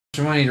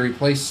money to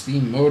replace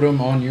the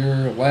modem on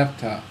your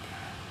laptop.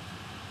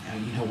 Now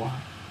you know why.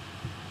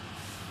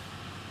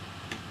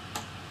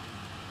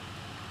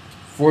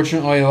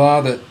 Fortunately, a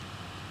lot of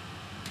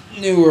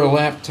the newer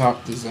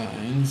laptop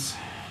designs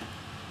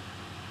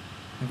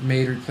have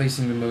made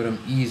replacing the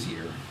modem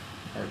easier.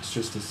 Or it's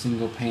just a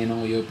single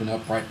panel you open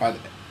up right by the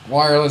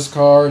wireless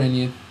card and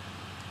you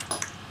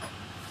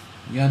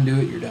undo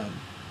it, you're done.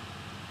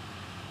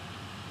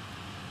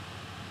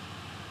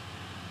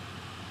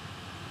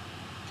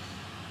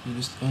 You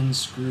just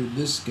unscrewed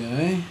this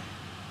guy.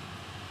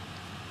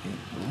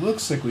 It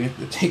looks like we have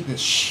to take the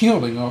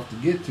shielding off to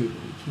get to it,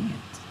 but we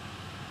can't.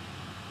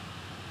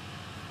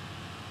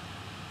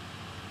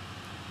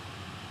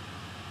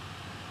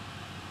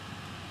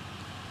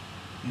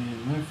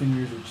 And my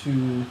fingers are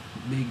too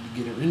big to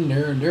get her in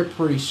there, and they're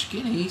pretty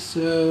skinny,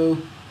 so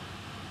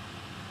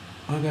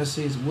all I gotta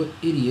say is, what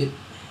idiot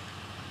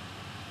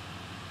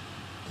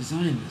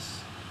designed this?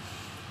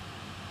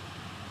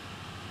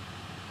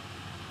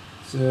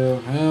 So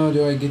how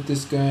do I get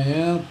this guy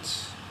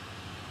out?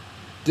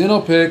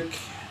 Dental pick.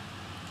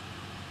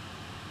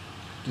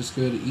 Just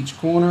go to each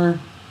corner,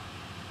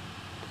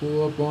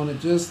 pull up on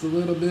it just a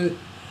little bit,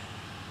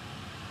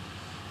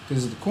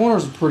 because the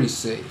corners are pretty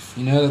safe.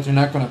 You know that they're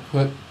not going to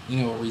put, a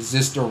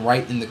resistor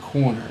right in the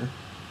corner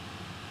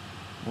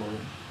or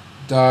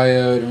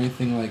diode or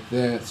anything like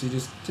that. So you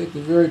just take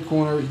the very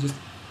corner, you just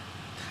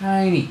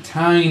tiny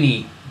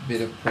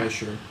bit of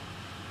pressure,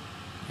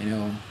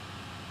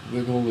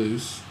 wiggle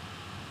loose.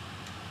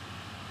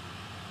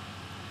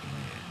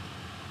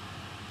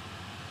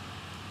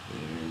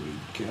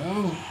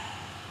 Go.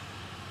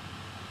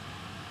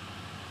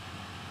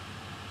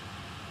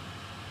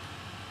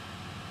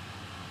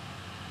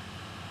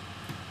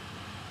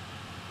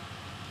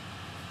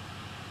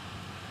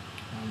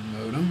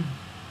 Modem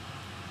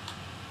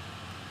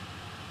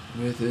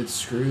with its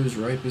screws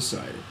right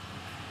beside it.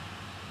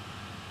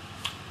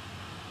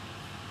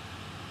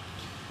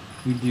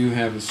 We do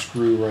have a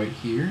screw right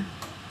here.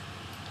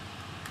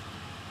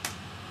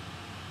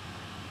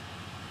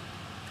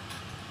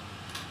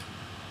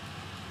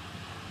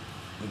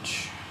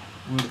 Which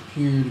would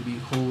appear to be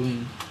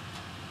holding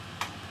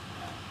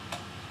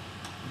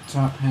the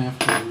top half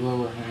to the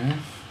lower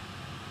half.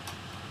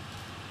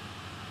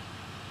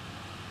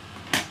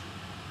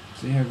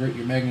 See how great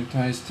your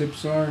magnetized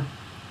tips are?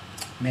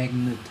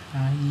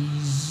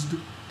 Magnetized.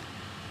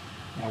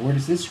 Now where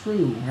does this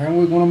screw? How are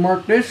we going to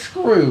mark this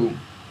screw?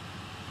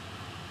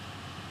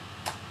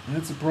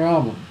 That's a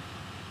problem.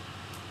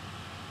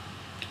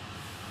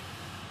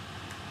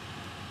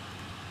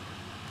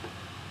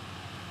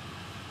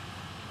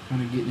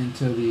 Kind of getting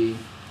into the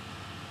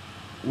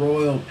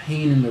royal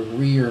pain in the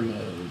rear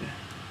mode.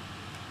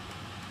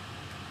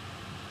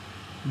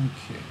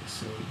 Okay,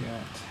 so we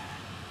got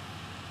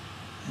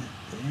that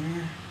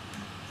there,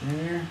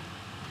 and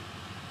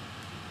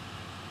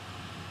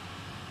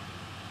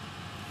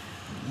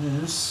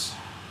this.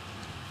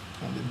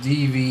 On the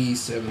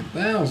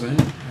DV7000,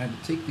 I had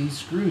to take these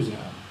screws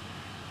out.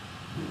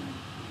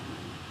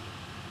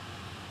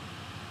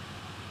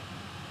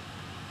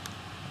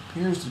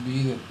 Appears to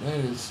be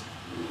that is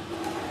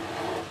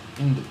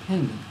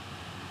independent.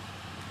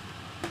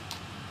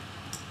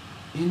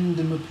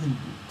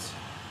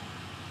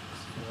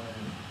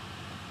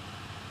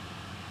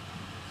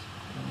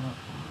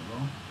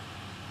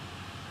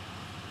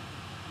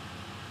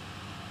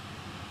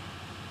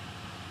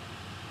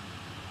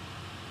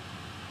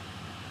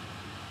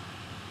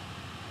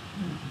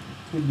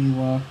 Could be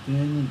locked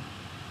in,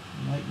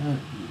 might not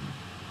be.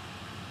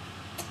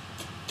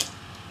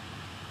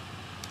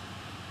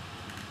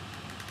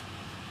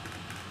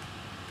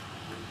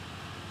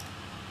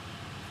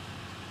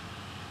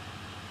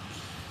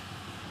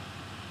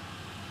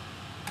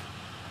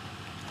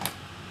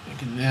 I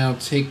can now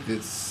take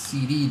the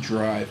CD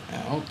drive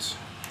out.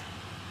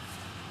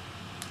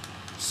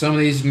 Some of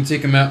these you can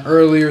take them out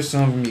earlier,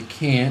 some of them you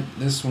can't.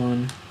 This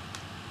one,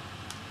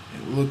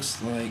 it looks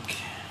like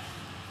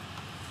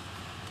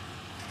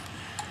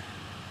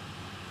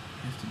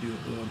do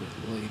it a little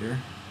bit later.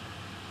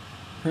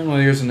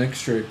 Apparently there's an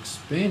extra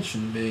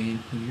expansion bay in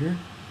here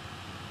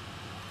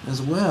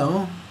as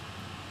well.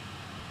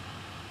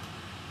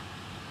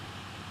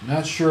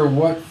 Not sure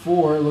what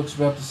for. It looks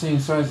about the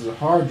same size as a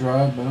hard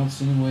drive, but I don't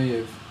see any way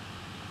of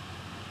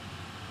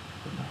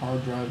putting a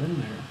hard drive in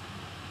there.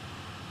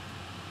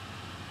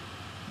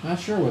 Not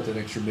sure what that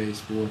extra bay is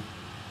for.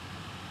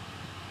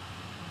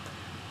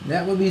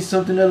 That would be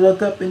something to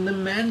look up in the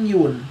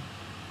manual.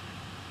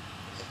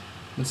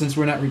 But since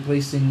we're not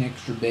replacing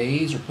extra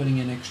bays or putting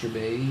in extra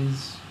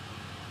bays,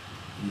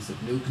 it's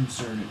of no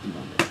concern at the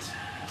moment.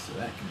 So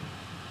that can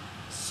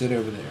sit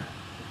over there.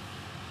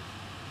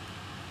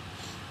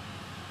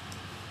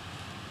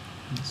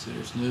 So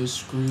there's no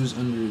screws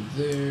under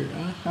there.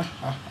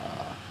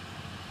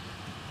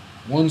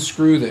 One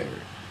screw there.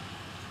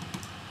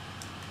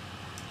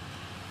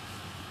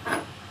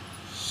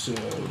 So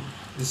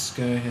this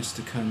guy has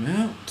to come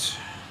out.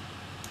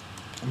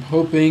 I'm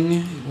hoping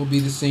it will be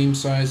the same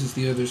size as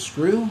the other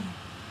screw.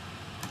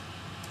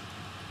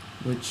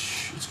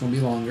 which it's going to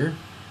be longer.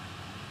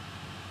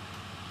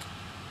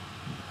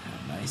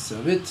 How nice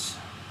of it.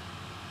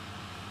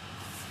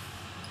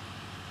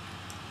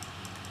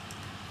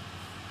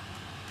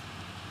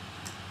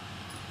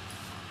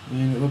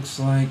 And it looks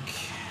like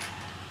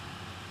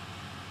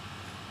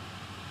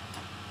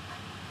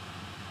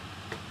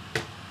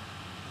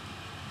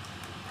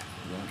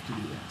we'll have to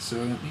do that.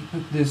 So let me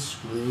put this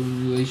screw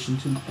in relation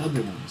to the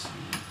other ones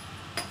here.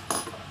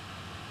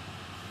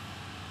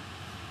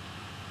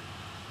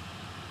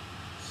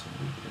 So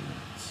we got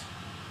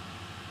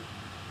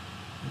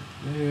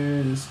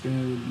there, this guy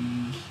will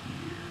be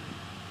here.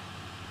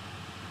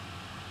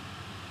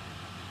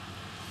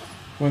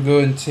 I'm going to go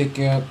ahead and take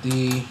out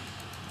the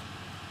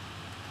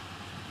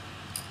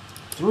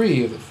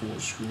 3 of the 4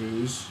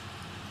 screws.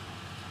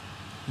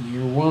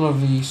 Here, one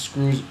of the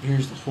screws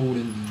appears to hold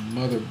in the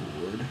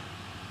motherboard.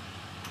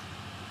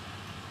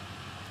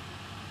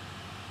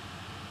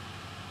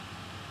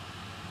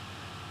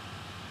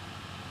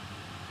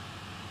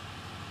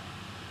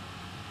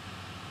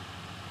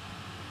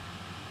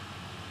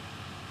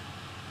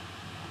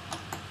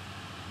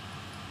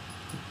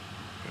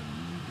 Gotta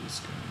move this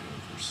guy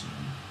over some.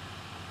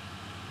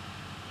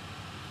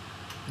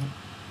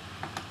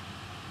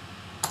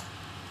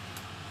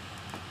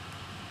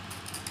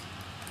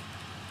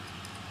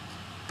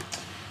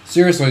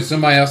 Seriously, if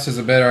somebody else has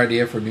a better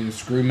idea for doing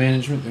screw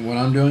management than what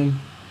I'm doing,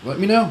 let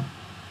me know.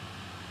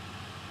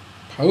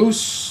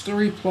 Post a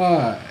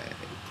reply.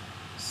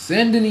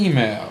 Send an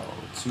email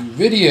to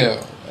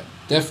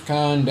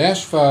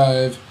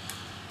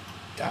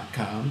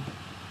video@defcon-5.com.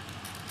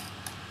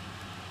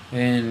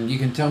 And you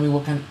can tell me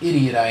what kind of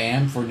idiot I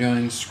am for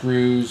doing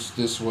screws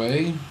this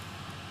way.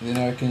 And then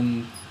I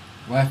can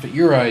laugh at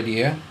your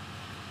idea.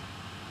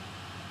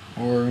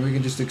 Or we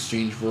can just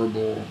exchange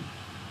verbal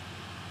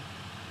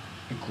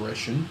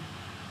aggression.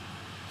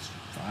 It's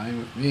fine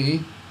with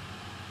me.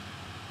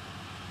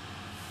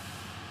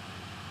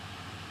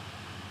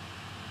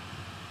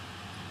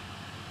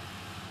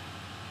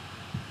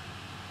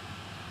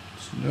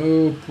 It's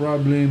no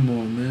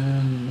problemo,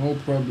 man. No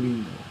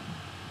problemo.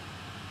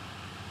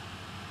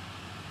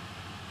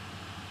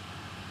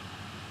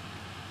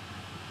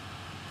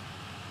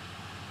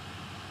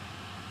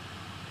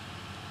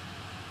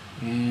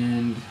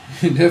 And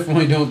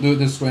definitely don't do it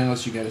this way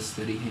unless you got a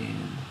steady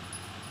hand.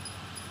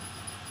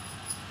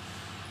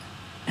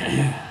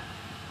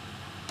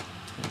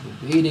 I'm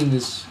debating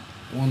this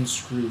one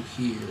screw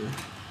here.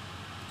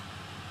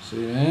 So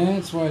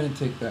that's why I didn't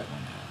take that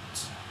one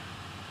out.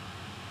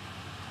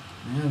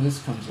 Now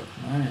this comes up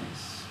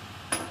nice.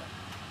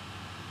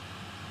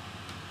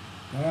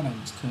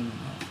 Bottom's coming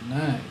up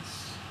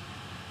nice.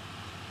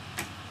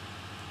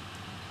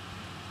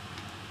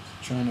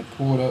 Just trying to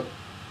pull it up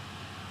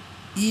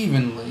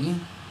evenly.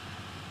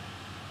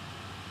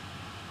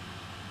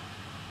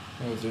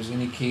 Oh, if there's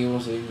any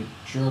cables that get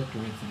jerked or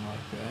anything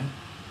like that.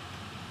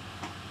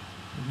 I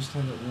just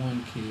have that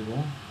one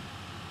cable.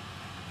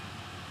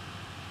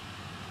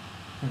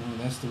 Oh,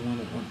 that's the one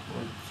that went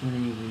right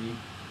through the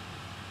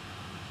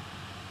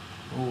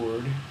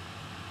board.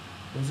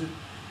 Was it?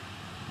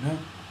 No.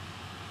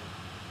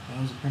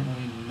 That was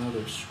apparently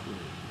another screw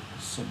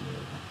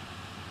somewhere.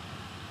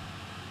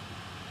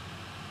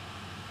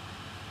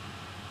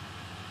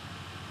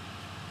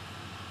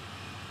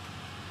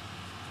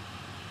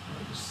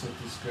 I'll just set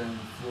this guy on the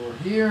floor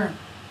here.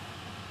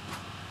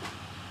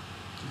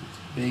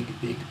 It's a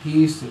big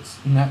piece. It's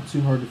not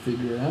too hard to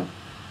figure out.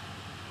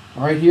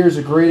 Alright, here's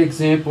a great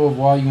example of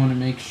why you want to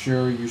make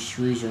sure your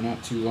screws are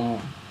not too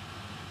long.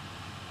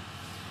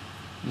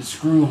 The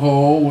screw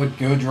hole would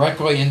go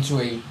directly into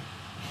a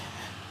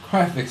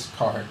graphics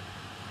card.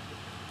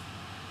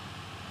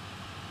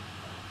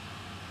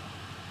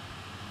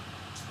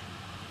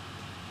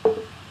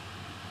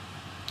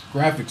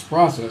 Graphics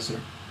processor.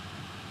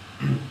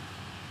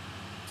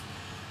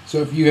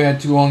 So if you had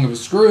too long of a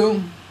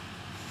screw,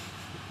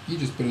 you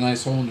just put a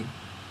nice hole in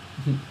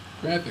the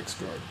graphics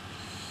card.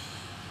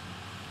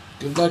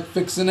 Good luck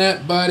fixing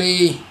that,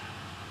 buddy.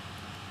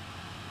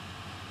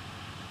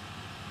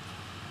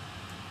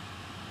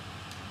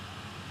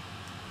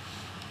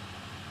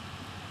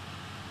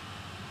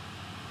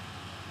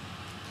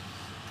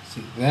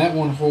 See, that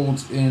one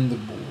holds in the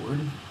board.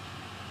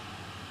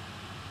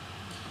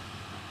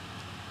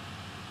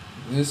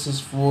 This is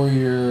for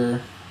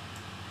your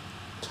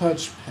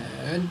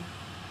touchpad.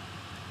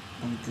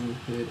 I'm going to go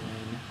ahead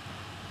and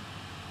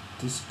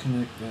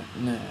disconnect that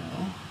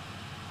now.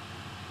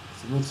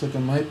 So it looks like I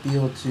might be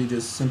able to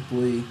just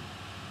simply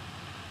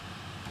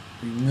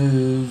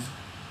remove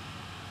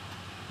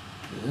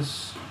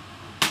this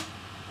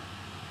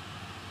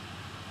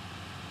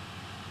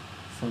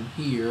from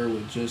here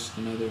with just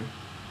another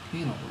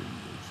panel removed.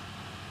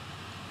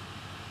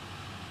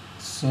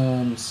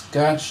 Some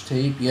Scotch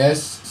tape,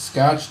 yes,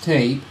 Scotch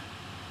tape.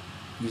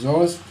 Use all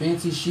this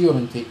fancy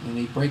shielding tape, and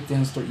they break down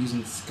and start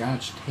using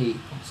Scotch tape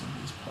on some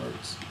of these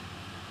parts.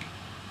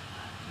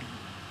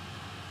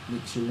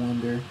 Makes you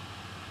wonder,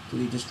 did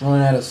he just run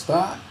out of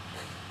stock?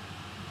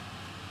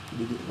 Did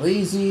he get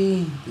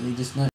lazy? Did he just not